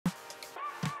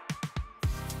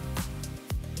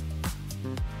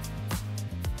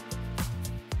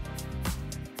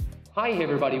Hi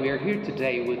everybody, we are here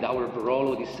today with our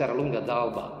Barolo di Serralunga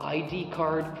d'Alba ID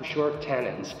card for short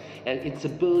tannins and its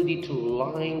ability to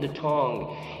line the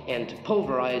tongue and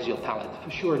pulverize your palate.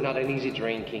 For sure, not an easy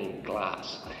drinking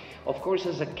glass. Of course,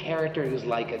 as a character, he's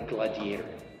like a gladiator.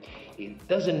 He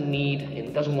doesn't need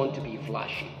and doesn't want to be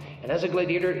flashy. And as a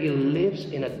gladiator, he lives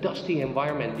in a dusty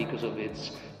environment because of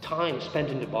its time spent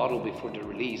in the bottle before the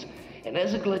release. And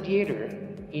as a gladiator,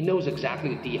 he knows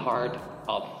exactly the art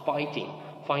of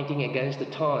fighting against the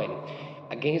time,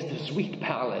 against the sweet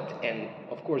palate, and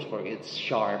of course for its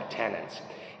sharp tannins.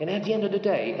 And at the end of the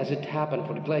day, as it happened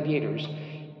for the gladiators,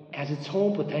 has its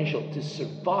own potential to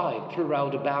survive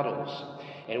throughout the battles.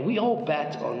 And we all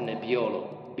bet on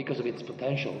Nebbiolo because of its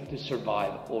potential to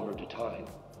survive over the time.